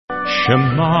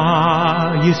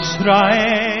Shema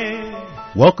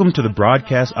Yisrael. Welcome to the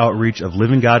broadcast outreach of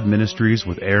Living God Ministries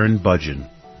with Aaron Budgeon.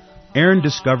 Aaron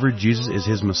discovered Jesus is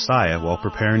his Messiah while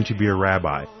preparing to be a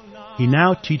rabbi. He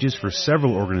now teaches for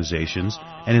several organizations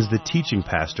and is the teaching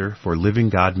pastor for Living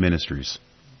God Ministries.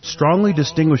 Strongly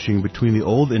distinguishing between the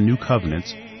Old and New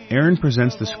Covenants, Aaron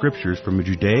presents the Scriptures from a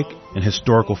Judaic and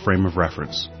historical frame of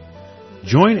reference.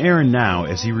 Join Aaron now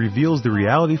as he reveals the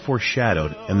reality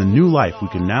foreshadowed and the new life we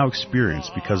can now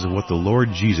experience because of what the Lord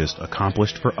Jesus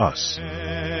accomplished for us.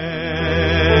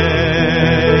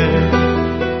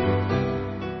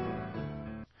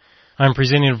 I'm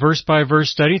presenting a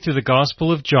verse-by-verse study through the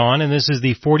Gospel of John, and this is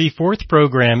the 44th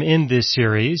program in this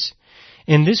series.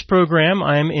 In this program,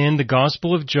 I am in the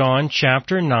Gospel of John,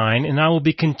 chapter 9, and I will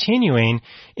be continuing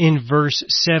in verse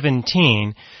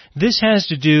 17. This has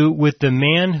to do with the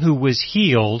man who was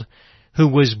healed, who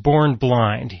was born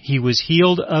blind. He was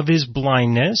healed of his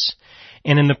blindness,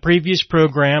 and in the previous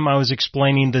program, I was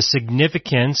explaining the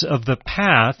significance of the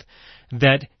path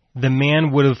that the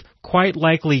man would have quite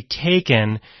likely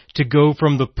taken to go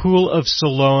from the Pool of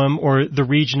Siloam, or the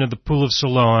region of the Pool of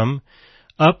Siloam,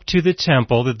 up to the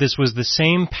temple, that this was the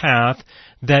same path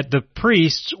that the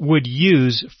priests would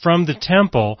use from the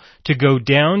temple to go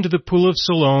down to the Pool of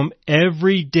Siloam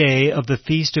every day of the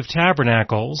Feast of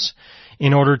Tabernacles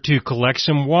in order to collect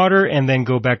some water and then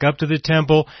go back up to the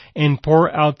temple and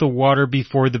pour out the water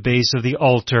before the base of the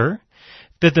altar.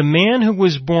 That the man who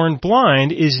was born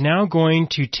blind is now going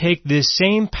to take this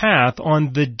same path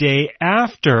on the day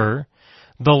after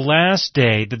the last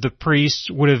day that the priests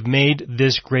would have made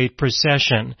this great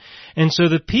procession. And so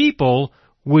the people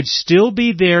would still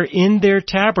be there in their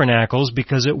tabernacles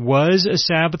because it was a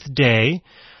Sabbath day.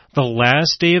 The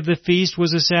last day of the feast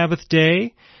was a Sabbath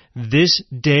day. This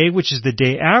day, which is the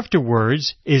day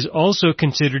afterwards, is also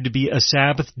considered to be a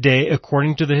Sabbath day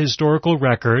according to the historical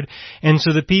record. And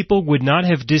so the people would not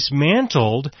have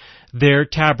dismantled their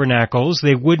tabernacles.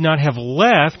 They would not have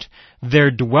left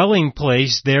their dwelling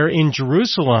place there in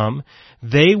Jerusalem.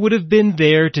 They would have been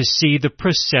there to see the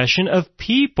procession of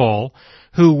people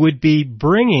who would be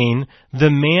bringing the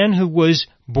man who was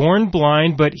born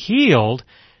blind but healed.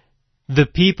 The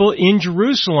people in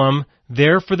Jerusalem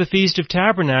there for the Feast of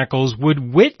Tabernacles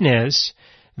would witness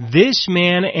this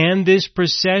man and this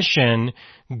procession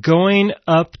going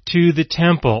up to the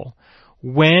temple.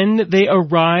 When they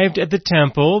arrived at the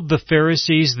temple, the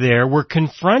Pharisees there were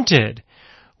confronted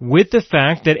with the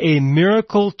fact that a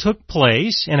miracle took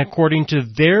place, and according to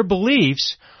their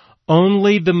beliefs,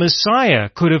 only the Messiah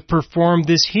could have performed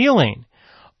this healing.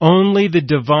 Only the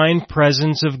divine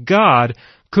presence of God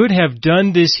could have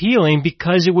done this healing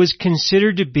because it was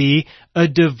considered to be a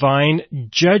divine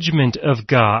judgment of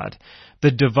God.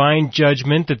 The divine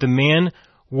judgment that the man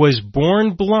was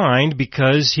born blind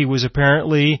because he was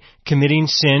apparently committing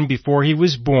sin before he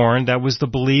was born. That was the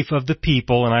belief of the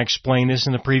people, and I explained this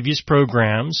in the previous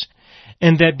programs.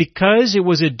 And that because it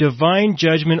was a divine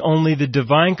judgment, only the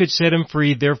divine could set him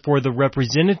free. Therefore, the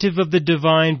representative of the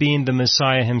divine, being the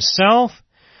Messiah himself,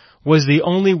 was the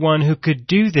only one who could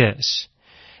do this.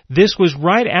 This was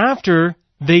right after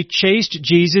they chased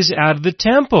Jesus out of the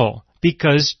temple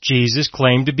because Jesus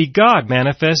claimed to be God,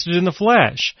 manifested in the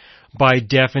flesh. By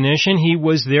definition, he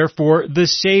was therefore the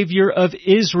Savior of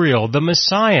Israel, the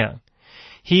Messiah.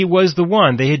 He was the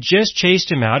one. They had just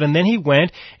chased him out, and then he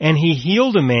went and he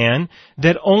healed a man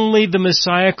that only the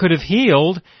Messiah could have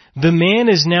healed. The man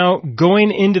is now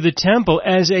going into the temple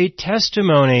as a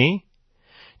testimony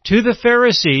to the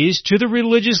Pharisees, to the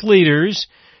religious leaders,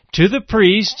 to the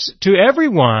priests, to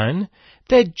everyone,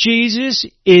 that Jesus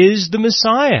is the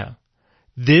Messiah.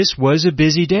 This was a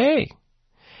busy day.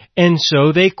 And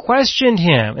so they questioned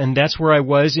him, and that's where I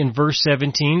was in verse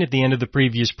 17 at the end of the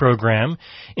previous program.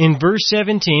 In verse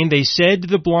 17, they said to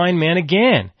the blind man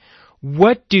again,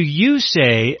 "What do you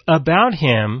say about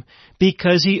him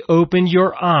because he opened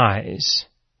your eyes?"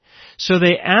 So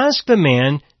they asked the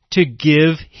man to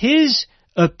give his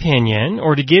opinion,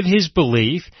 or to give his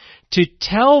belief, to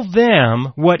tell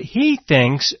them what he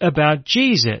thinks about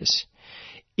Jesus.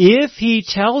 If he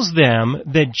tells them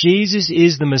that Jesus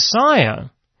is the Messiah,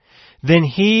 then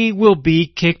he will be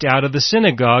kicked out of the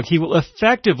synagogue. He will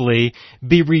effectively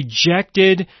be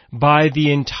rejected by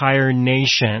the entire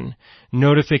nation.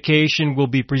 Notification will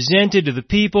be presented to the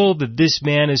people that this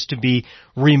man is to be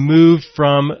removed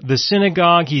from the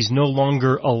synagogue. He's no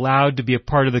longer allowed to be a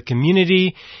part of the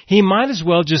community. He might as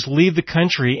well just leave the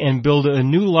country and build a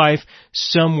new life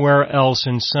somewhere else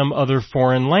in some other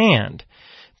foreign land.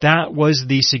 That was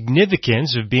the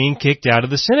significance of being kicked out of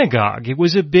the synagogue. It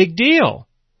was a big deal.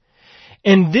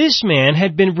 And this man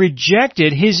had been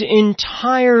rejected his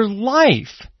entire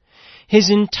life. His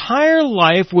entire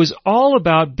life was all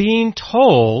about being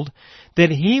told that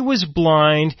he was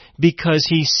blind because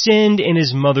he sinned in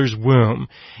his mother's womb.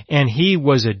 And he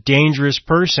was a dangerous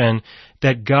person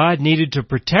that God needed to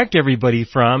protect everybody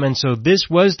from. And so this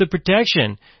was the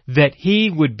protection, that he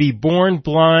would be born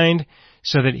blind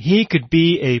so that he could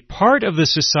be a part of the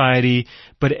society,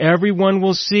 but everyone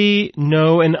will see,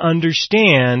 know, and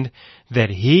understand that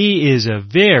he is a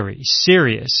very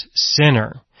serious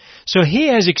sinner. So he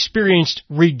has experienced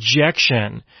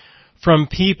rejection from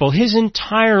people his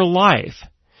entire life.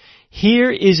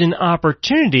 Here is an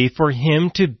opportunity for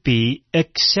him to be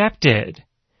accepted.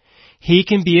 He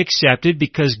can be accepted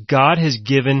because God has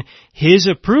given his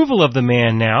approval of the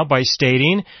man now by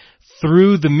stating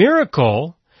through the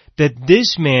miracle that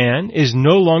this man is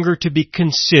no longer to be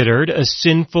considered a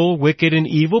sinful, wicked, and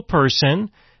evil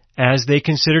person as they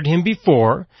considered him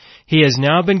before. He has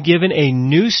now been given a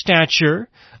new stature,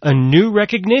 a new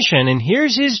recognition, and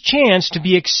here's his chance to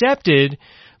be accepted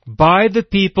by the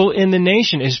people in the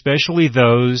nation, especially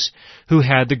those who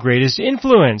had the greatest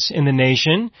influence in the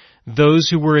nation, those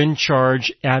who were in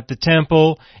charge at the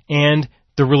temple, and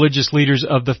the religious leaders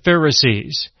of the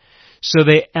Pharisees. So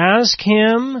they ask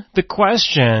him the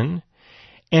question,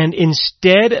 and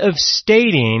instead of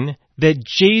stating that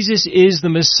Jesus is the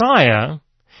Messiah,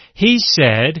 he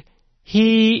said,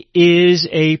 he is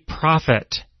a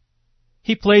prophet.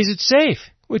 He plays it safe,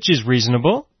 which is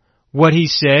reasonable. What he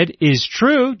said is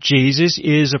true. Jesus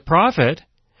is a prophet.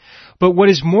 But what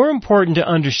is more important to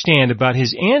understand about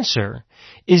his answer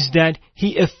is that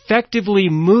he effectively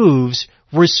moves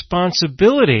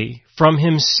responsibility from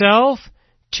himself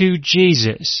to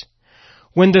Jesus.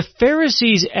 When the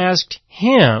Pharisees asked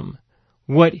him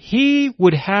what he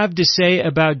would have to say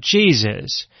about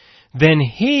Jesus, then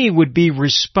he would be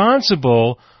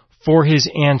responsible for his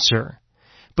answer.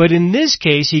 But in this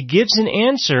case, he gives an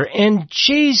answer, and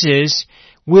Jesus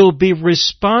will be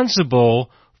responsible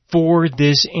for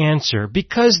this answer,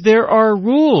 because there are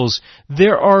rules,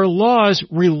 there are laws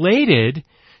related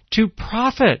to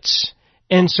prophets.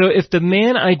 And so if the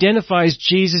man identifies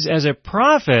Jesus as a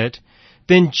prophet,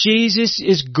 then Jesus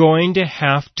is going to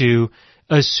have to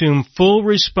assume full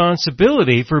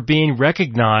responsibility for being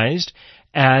recognized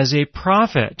as a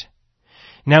prophet.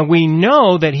 Now we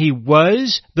know that he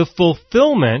was the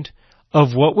fulfillment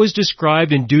of what was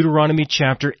described in Deuteronomy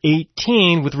chapter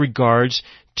 18 with regards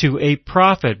to a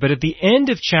prophet. But at the end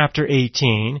of chapter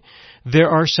 18, there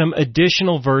are some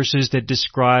additional verses that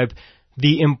describe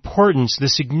the importance, the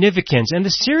significance, and the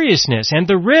seriousness and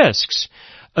the risks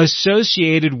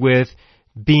associated with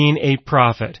being a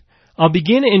prophet. I'll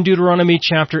begin in Deuteronomy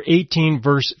chapter 18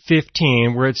 verse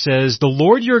 15 where it says, "The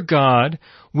Lord your God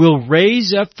will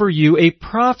raise up for you a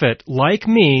prophet like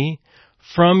me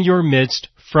from your midst,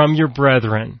 from your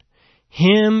brethren.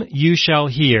 Him you shall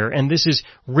hear." And this is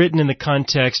written in the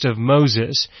context of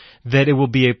Moses, that it will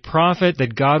be a prophet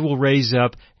that God will raise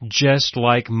up just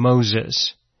like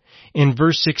Moses. In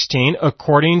verse 16,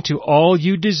 "According to all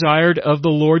you desired of the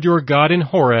Lord your God in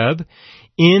Horeb,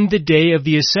 in the day of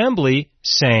the assembly,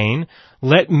 saying,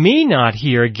 Let me not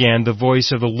hear again the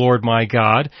voice of the Lord my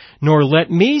God, nor let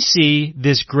me see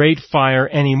this great fire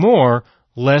any more,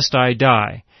 lest I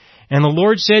die. And the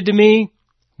Lord said to me,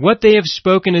 What they have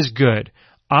spoken is good.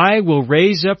 I will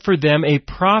raise up for them a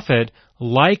prophet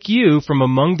like you from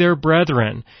among their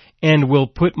brethren, and will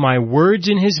put my words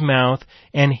in his mouth,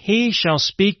 and he shall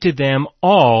speak to them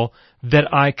all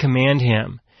that I command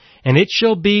him. And it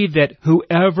shall be that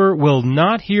whoever will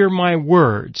not hear my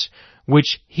words,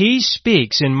 which he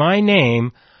speaks in my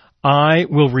name, I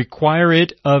will require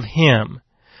it of him.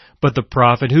 But the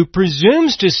prophet who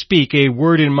presumes to speak a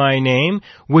word in my name,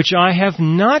 which I have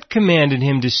not commanded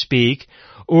him to speak,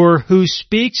 or who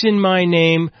speaks in my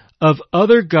name of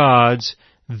other gods,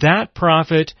 that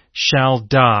prophet shall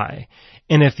die.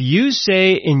 And if you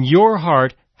say in your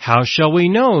heart, How shall we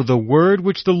know the word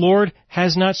which the Lord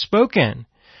has not spoken?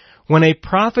 When a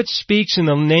prophet speaks in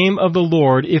the name of the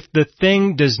Lord, if the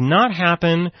thing does not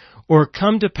happen or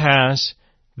come to pass,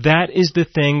 that is the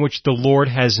thing which the Lord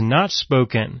has not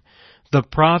spoken. The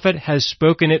prophet has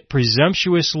spoken it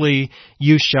presumptuously.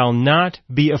 You shall not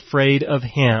be afraid of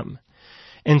him.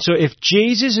 And so if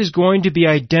Jesus is going to be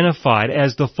identified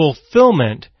as the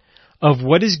fulfillment of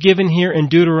what is given here in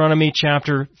Deuteronomy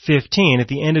chapter 15, at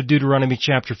the end of Deuteronomy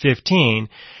chapter 15,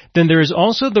 then there is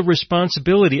also the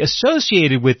responsibility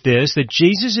associated with this that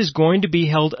Jesus is going to be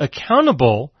held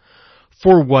accountable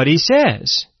for what he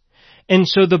says. And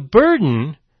so the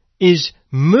burden is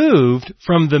moved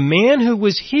from the man who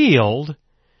was healed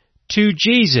to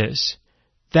Jesus.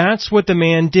 That's what the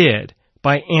man did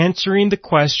by answering the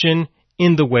question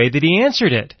in the way that he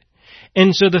answered it.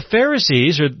 And so the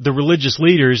Pharisees, or the religious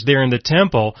leaders there in the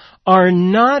temple, are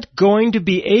not going to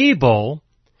be able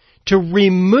to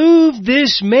remove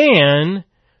this man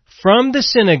from the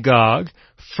synagogue,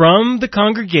 from the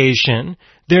congregation.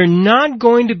 They're not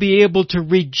going to be able to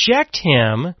reject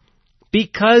him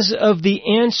because of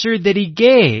the answer that he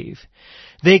gave.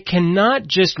 They cannot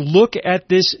just look at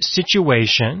this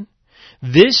situation,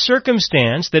 this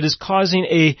circumstance that is causing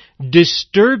a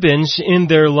disturbance in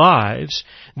their lives,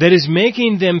 that is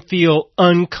making them feel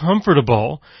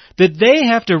uncomfortable, that they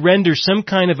have to render some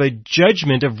kind of a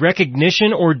judgment of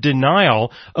recognition or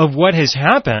denial of what has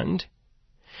happened.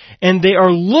 And they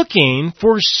are looking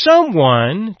for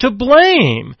someone to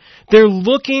blame. They're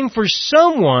looking for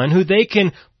someone who they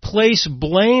can place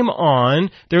blame on.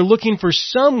 They're looking for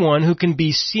someone who can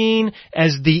be seen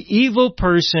as the evil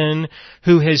person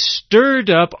who has stirred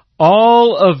up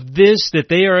all of this that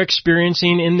they are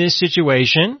experiencing in this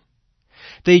situation.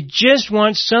 They just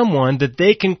want someone that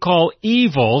they can call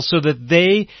evil so that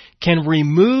they can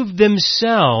remove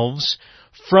themselves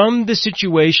from the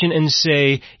situation and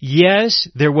say, yes,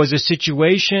 there was a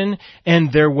situation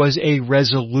and there was a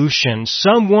resolution.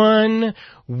 Someone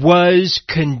was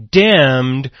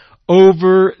condemned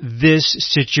over this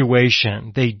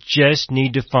situation. They just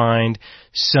need to find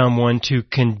someone to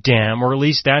condemn, or at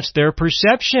least that's their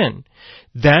perception.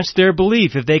 That's their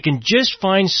belief. If they can just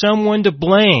find someone to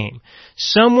blame,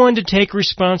 someone to take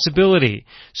responsibility,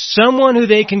 someone who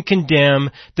they can condemn,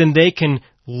 then they can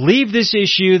leave this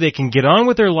issue, they can get on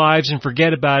with their lives and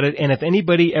forget about it, and if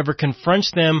anybody ever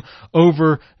confronts them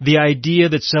over the idea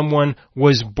that someone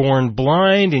was born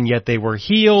blind and yet they were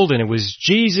healed and it was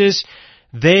Jesus,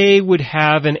 they would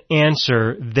have an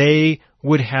answer. They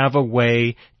would have a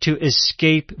way to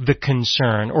escape the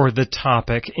concern or the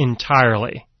topic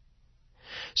entirely.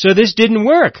 So this didn't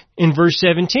work. In verse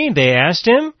 17, they asked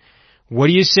him, what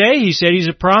do you say? He said he's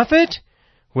a prophet?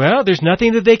 Well, there's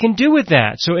nothing that they can do with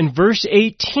that. So in verse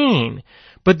 18,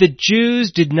 but the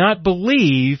Jews did not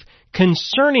believe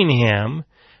concerning him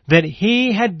that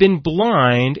he had been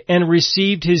blind and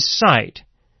received his sight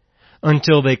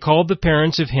until they called the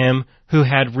parents of him who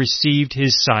had received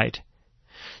his sight.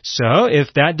 So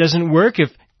if that doesn't work, if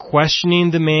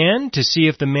questioning the man to see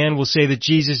if the man will say that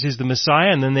Jesus is the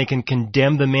Messiah and then they can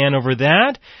condemn the man over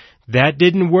that, that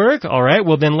didn't work. All right,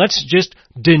 well then let's just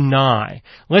deny.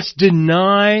 Let's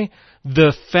deny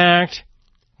the fact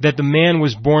that the man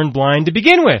was born blind to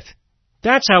begin with.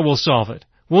 That's how we'll solve it.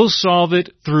 We'll solve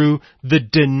it through the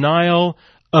denial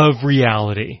of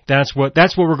reality. That's what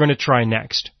we're going to try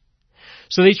next.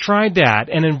 So they tried that,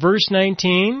 and in verse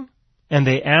 19, and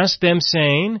they asked them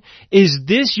saying, is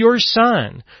this your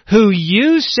son, who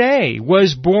you say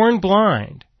was born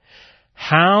blind?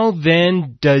 How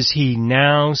then does he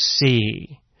now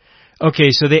see? Okay,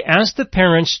 so they asked the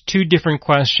parents two different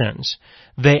questions.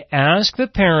 They asked the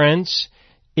parents,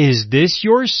 is this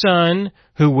your son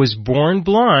who was born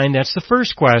blind? That's the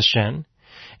first question.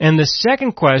 And the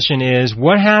second question is,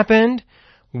 what happened?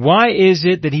 Why is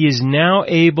it that he is now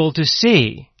able to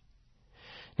see?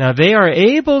 Now, they are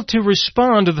able to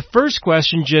respond to the first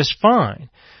question just fine.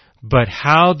 But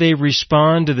how they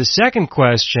respond to the second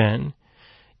question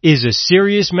is a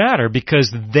serious matter,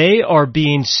 because they are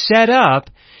being set up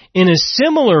in a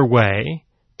similar way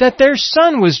that their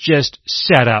son was just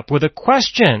set up, with a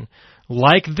question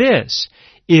like this.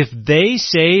 If they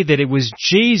say that it was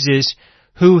Jesus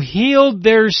who healed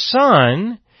their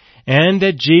son, and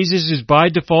that Jesus is by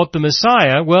default the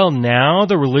Messiah, well, now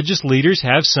the religious leaders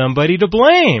have somebody to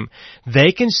blame.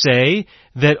 They can say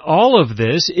that all of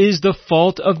this is the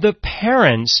fault of the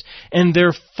parents and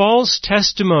their false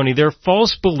testimony, their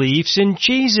false beliefs in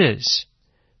Jesus.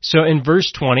 So in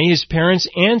verse 20, his parents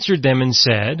answered them and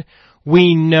said,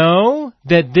 we know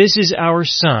that this is our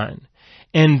son,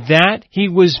 and that he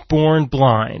was born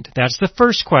blind. That's the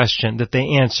first question that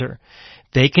they answer.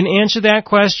 They can answer that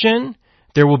question.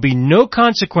 There will be no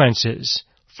consequences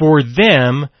for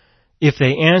them if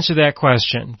they answer that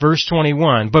question. Verse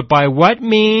 21, but by what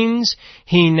means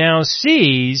he now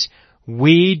sees,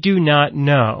 we do not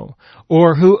know.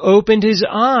 Or who opened his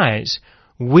eyes,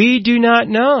 we do not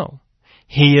know.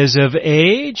 He is of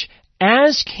age,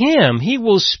 ask him, he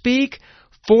will speak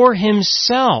for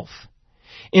himself.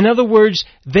 In other words,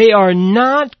 they are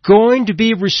not going to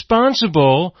be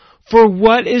responsible for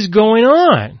what is going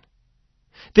on.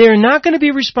 They are not going to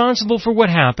be responsible for what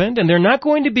happened, and they're not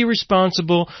going to be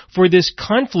responsible for this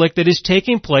conflict that is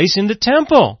taking place in the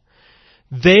temple.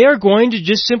 They are going to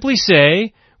just simply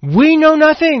say, we know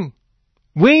nothing.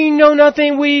 We know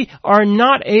nothing. We are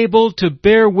not able to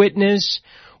bear witness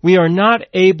We are not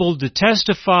able to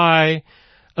testify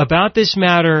about this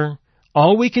matter.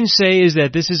 All we can say is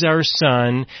that this is our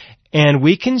son, and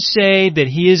we can say that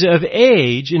he is of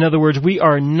age. In other words, we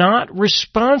are not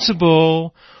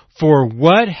responsible for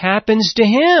what happens to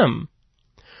him.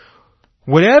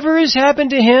 Whatever has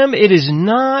happened to him, it is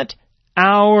not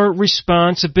our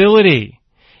responsibility.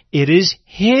 It is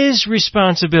his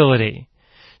responsibility.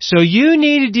 So you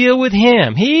need to deal with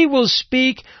him. He will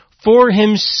speak for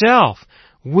himself.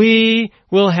 We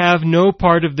will have no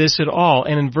part of this at all.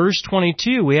 And in verse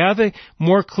 22, we have a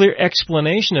more clear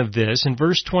explanation of this. In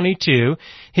verse 22,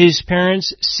 his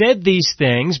parents said these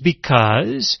things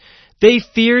because they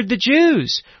feared the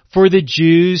Jews. For the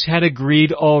Jews had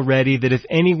agreed already that if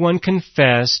anyone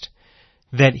confessed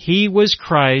that he was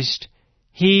Christ,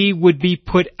 he would be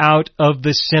put out of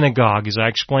the synagogue. As I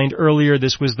explained earlier,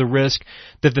 this was the risk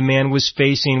that the man was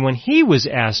facing when he was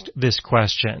asked this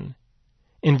question.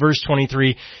 In verse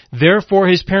 23, therefore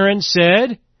his parents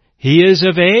said, he is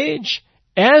of age,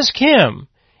 ask him.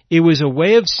 It was a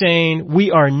way of saying,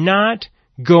 we are not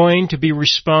going to be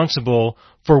responsible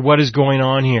for what is going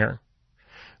on here.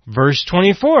 Verse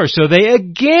 24, so they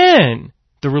again,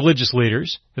 the religious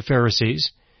leaders, the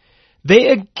Pharisees, they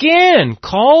again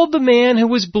called the man who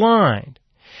was blind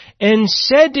and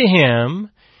said to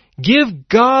him, give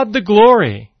God the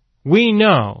glory. We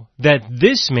know that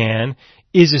this man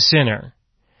is a sinner.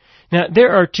 Now,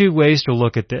 there are two ways to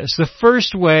look at this. The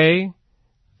first way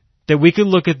that we could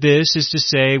look at this is to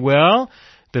say, well,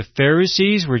 the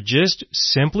Pharisees were just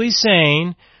simply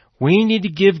saying, we need to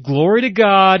give glory to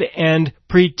God and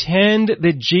pretend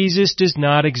that Jesus does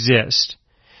not exist.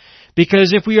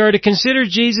 Because if we are to consider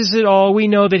Jesus at all, we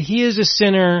know that he is a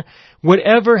sinner.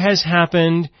 Whatever has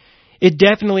happened, it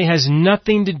definitely has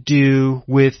nothing to do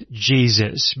with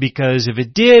Jesus. Because if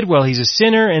it did, well, he's a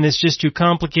sinner and it's just too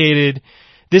complicated.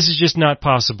 This is just not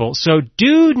possible. So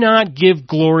do not give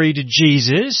glory to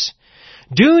Jesus.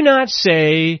 Do not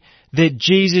say that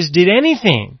Jesus did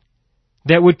anything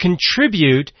that would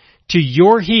contribute to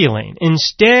your healing.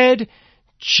 Instead,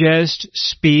 just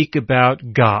speak about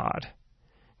God.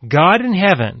 God in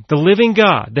heaven, the living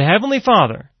God, the Heavenly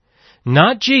Father,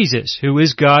 not Jesus, who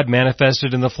is God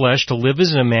manifested in the flesh to live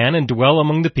as a man and dwell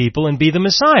among the people and be the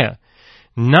Messiah.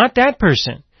 Not that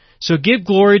person. So give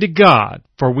glory to God,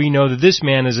 for we know that this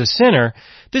man is a sinner.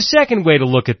 The second way to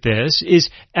look at this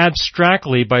is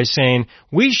abstractly by saying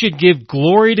we should give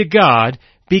glory to God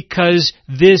because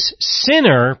this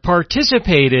sinner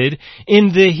participated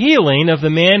in the healing of the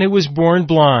man who was born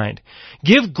blind.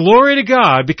 Give glory to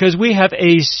God because we have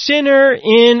a sinner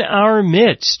in our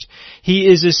midst. He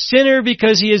is a sinner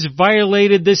because he has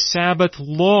violated the Sabbath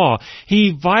law.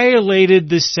 He violated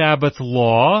the Sabbath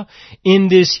law in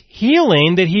this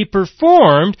healing that he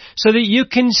performed so that you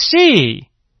can see.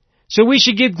 So we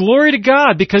should give glory to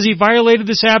God because he violated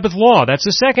the Sabbath law. That's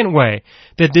the second way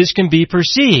that this can be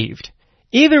perceived.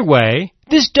 Either way,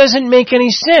 this doesn't make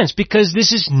any sense because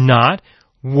this is not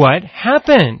what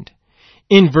happened.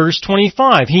 In verse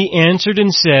 25, he answered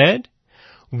and said,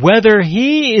 whether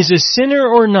he is a sinner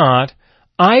or not,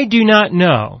 I do not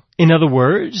know. In other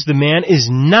words, the man is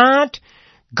not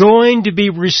going to be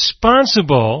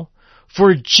responsible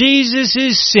for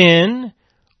Jesus' sin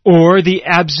or the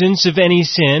absence of any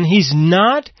sin. He's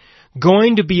not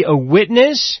going to be a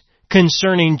witness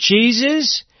concerning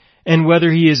Jesus and whether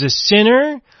he is a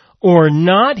sinner or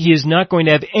not. He is not going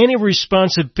to have any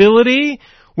responsibility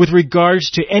with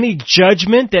regards to any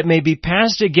judgment that may be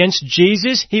passed against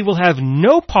Jesus. He will have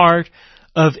no part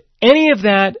of any of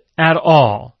that at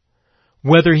all.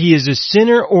 Whether he is a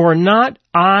sinner or not,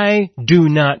 I do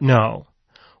not know.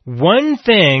 One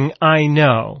thing I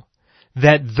know,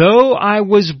 that though I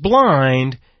was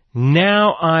blind,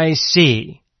 now I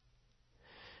see.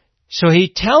 So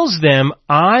he tells them,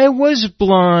 I was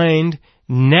blind,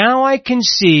 now I can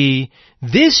see.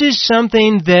 This is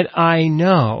something that I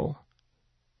know.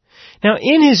 Now,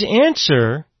 in his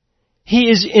answer, he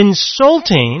is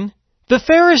insulting the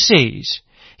Pharisees.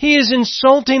 He is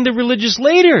insulting the religious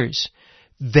leaders.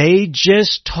 They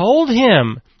just told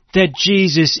him that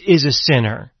Jesus is a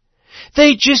sinner.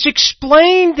 They just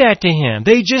explained that to him.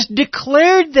 They just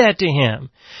declared that to him.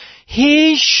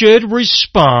 He should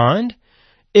respond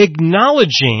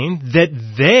acknowledging that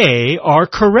they are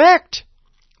correct,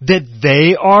 that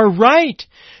they are right,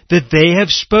 that they have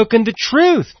spoken the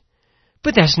truth.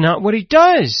 But that's not what he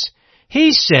does.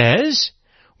 He says,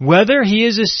 whether he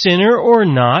is a sinner or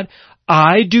not,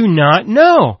 I do not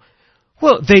know.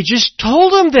 Well, they just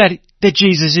told him that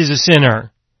Jesus is a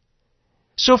sinner.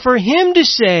 So for him to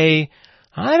say,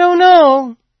 I don't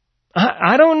know,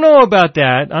 I don't know about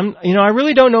that. I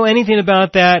really don't know anything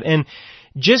about that. And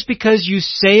just because you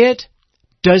say it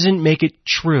doesn't make it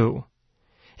true.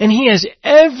 And he has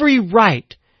every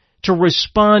right to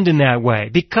respond in that way,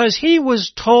 because he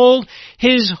was told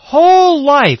his whole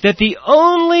life that the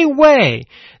only way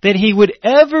that he would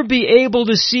ever be able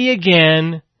to see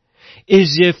again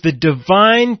is if the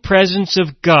divine presence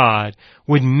of God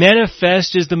would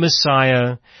manifest as the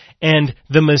Messiah, and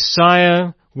the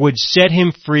Messiah would set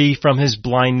him free from his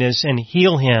blindness and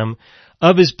heal him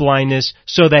of his blindness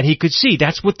so that he could see.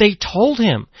 That's what they told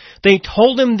him. They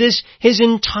told him this his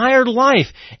entire life.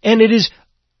 And it is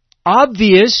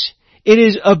obvious, it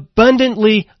is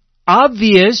abundantly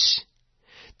obvious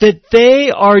that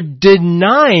they are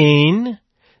denying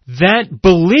that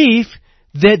belief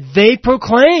that they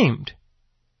proclaimed.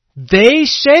 They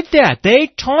said that. They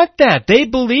taught that. They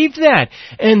believed that.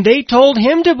 And they told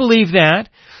him to believe that.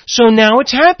 So now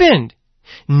it's happened.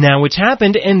 Now it's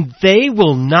happened, and they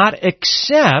will not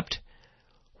accept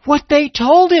what they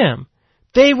told him.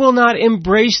 They will not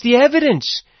embrace the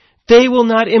evidence. They will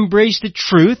not embrace the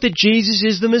truth that Jesus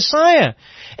is the Messiah.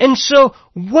 And so,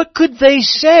 what could they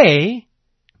say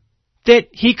that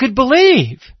he could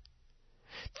believe?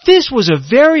 This was a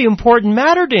very important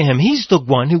matter to him. He's the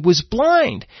one who was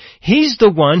blind. He's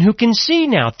the one who can see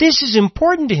now. This is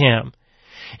important to him.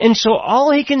 And so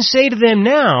all he can say to them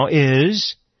now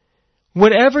is,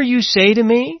 whatever you say to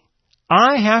me,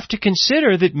 I have to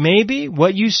consider that maybe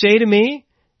what you say to me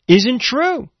isn't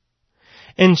true.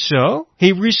 And so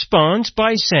he responds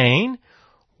by saying,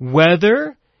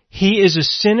 whether he is a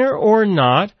sinner or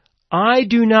not, I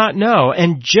do not know.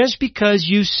 And just because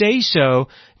you say so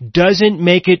doesn't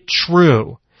make it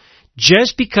true.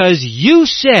 Just because you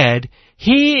said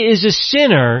he is a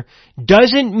sinner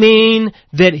doesn't mean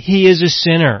that he is a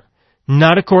sinner.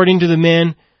 Not according to the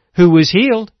man who was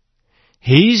healed.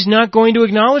 He's not going to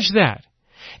acknowledge that.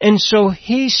 And so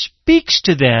he speaks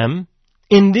to them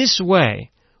in this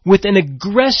way, with an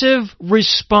aggressive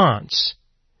response.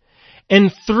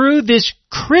 And through this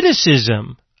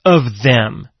criticism of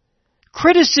them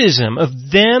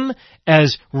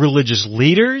as religious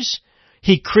leaders,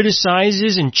 he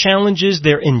criticizes and challenges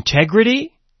their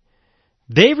integrity.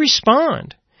 They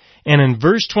respond. And in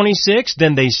verse 26,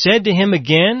 then they said to him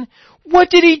again,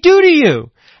 what did he do to you?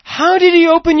 How did he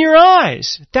open your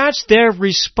eyes? That's their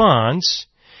response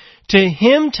to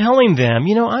him telling them,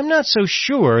 I'm not so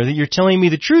sure that you're telling me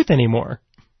the truth anymore.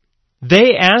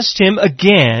 They asked him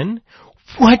again,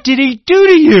 what did he do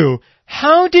to you?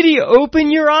 How did he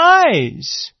open your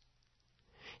eyes?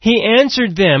 He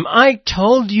answered them, I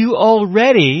told you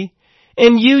already,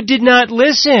 and you did not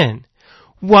listen.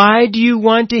 Why do you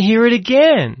want to hear it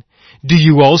again? Do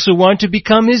you also want to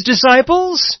become his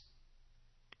disciples?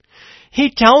 He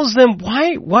tells them,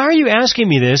 why are you asking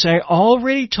me this? I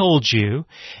already told you,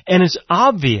 and it's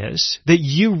obvious that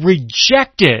you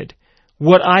rejected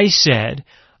what I said.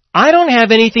 I don't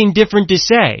have anything different to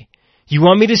say. You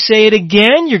want me to say it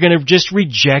again? You're going to just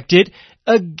reject it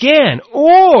again.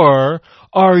 Or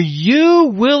are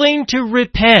you willing to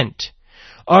repent?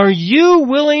 Are you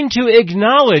willing to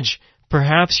acknowledge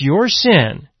perhaps your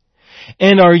sin?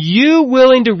 And are you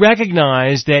willing to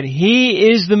recognize that he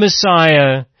is the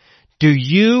Messiah? Do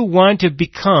you want to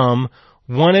become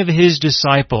one of his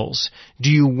disciples?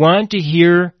 Do you want to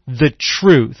hear the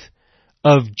truth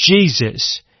of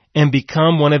Jesus and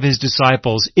become one of his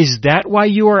disciples? Is that why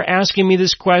you are asking me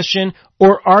this question?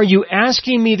 Or are you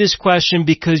asking me this question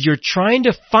because you're trying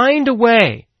to find a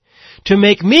way to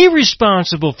make me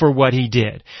responsible for what he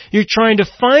did? You're trying to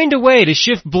find a way to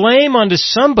shift blame onto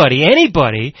somebody,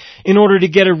 anybody, in order to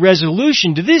get a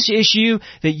resolution to this issue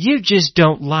that you just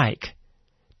don't like.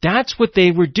 That's what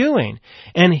they were doing.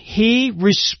 And he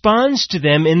responds to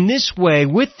them in this way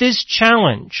with this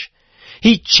challenge.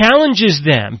 He challenges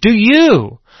them. Do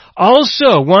you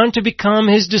also want to become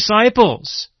his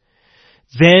disciples?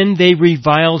 Then they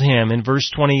reviled him. In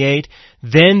verse 28,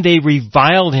 then they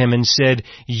reviled him and said,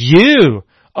 you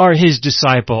are his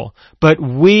disciple, but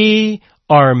we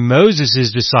are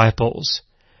Moses' disciples.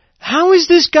 How is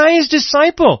this guy his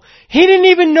disciple? He didn't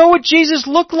even know what Jesus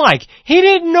looked like. He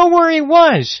didn't know where he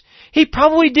was. He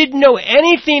probably didn't know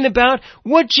anything about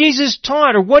what Jesus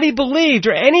taught or what he believed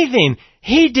or anything.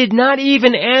 He did not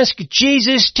even ask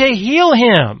Jesus to heal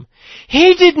him.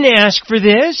 He didn't ask for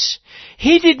this.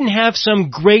 He didn't have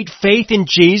some great faith in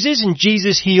Jesus and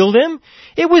Jesus healed him.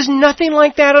 It was nothing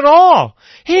like that at all.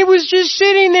 He was just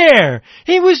sitting there.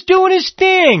 He was doing his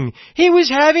thing. He was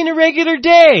having a regular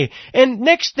day. And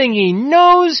next thing he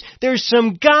knows, there's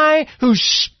some guy who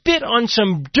spit on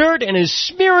some dirt and has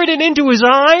smeared it into his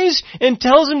eyes and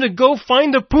tells him to go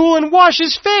find the pool and wash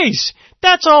his face.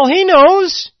 That's all he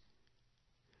knows.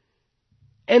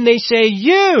 And they say,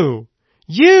 you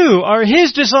are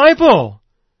his disciple.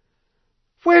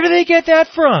 Where do they get that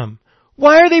from?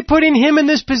 Why are they putting him in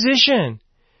this position?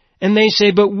 And they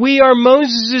say, but we are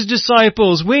Moses'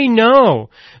 disciples. We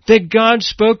know that God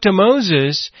spoke to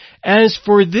Moses. As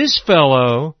for this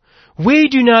fellow, we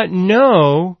do not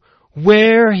know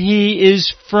where he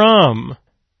is from.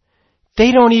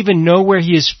 They don't even know where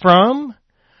he is from?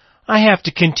 I have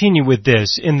to continue with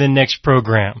this in the next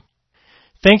program.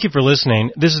 Thank you for listening.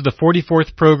 This is the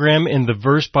 44th program in the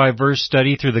verse-by-verse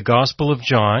study through the Gospel of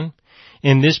John.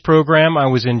 In this program, I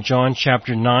was in John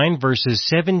chapter 9, verses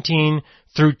 17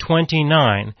 through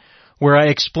 29, where I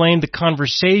explained the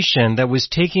conversation that was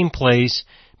taking place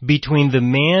between the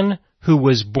man who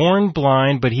was born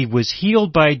blind, but he was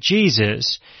healed by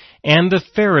Jesus, and the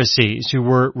Pharisees, who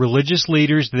were religious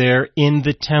leaders there in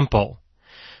the temple.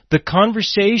 The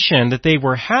conversation that they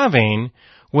were having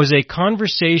was a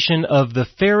conversation of the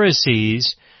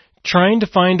Pharisees trying to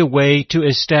find a way to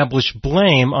establish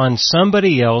blame on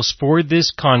somebody else for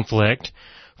this conflict,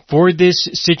 for this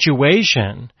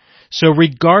situation. So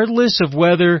regardless of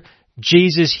whether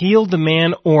Jesus healed the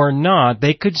man or not,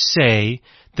 they could say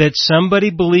that somebody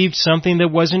believed something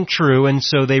that wasn't true, and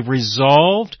so they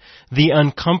resolved the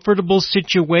uncomfortable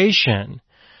situation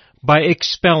by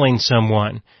expelling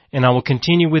someone. And I will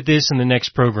continue with this in the next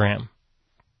program.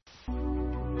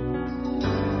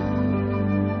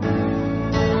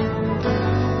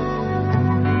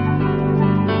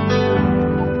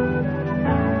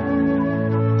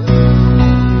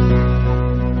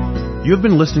 You have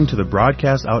been listening to the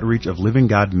broadcast outreach of Living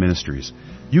God Ministries.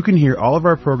 You can hear all of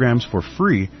our programs for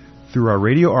free through our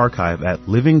radio archive at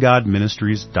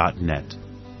livinggodministries.net.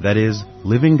 That is,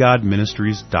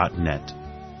 livinggodministries.net.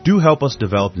 Do help us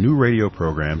develop new radio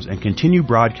programs and continue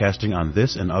broadcasting on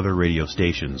this and other radio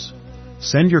stations.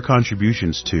 Send your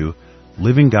contributions to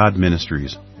Living God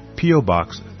Ministries, P.O.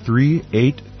 Box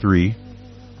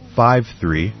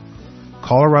 38353,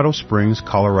 Colorado Springs,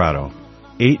 Colorado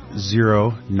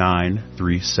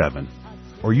 80937,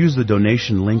 or use the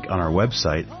donation link on our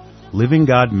website,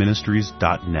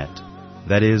 livinggodministries.net.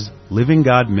 That is,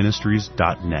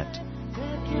 livinggodministries.net.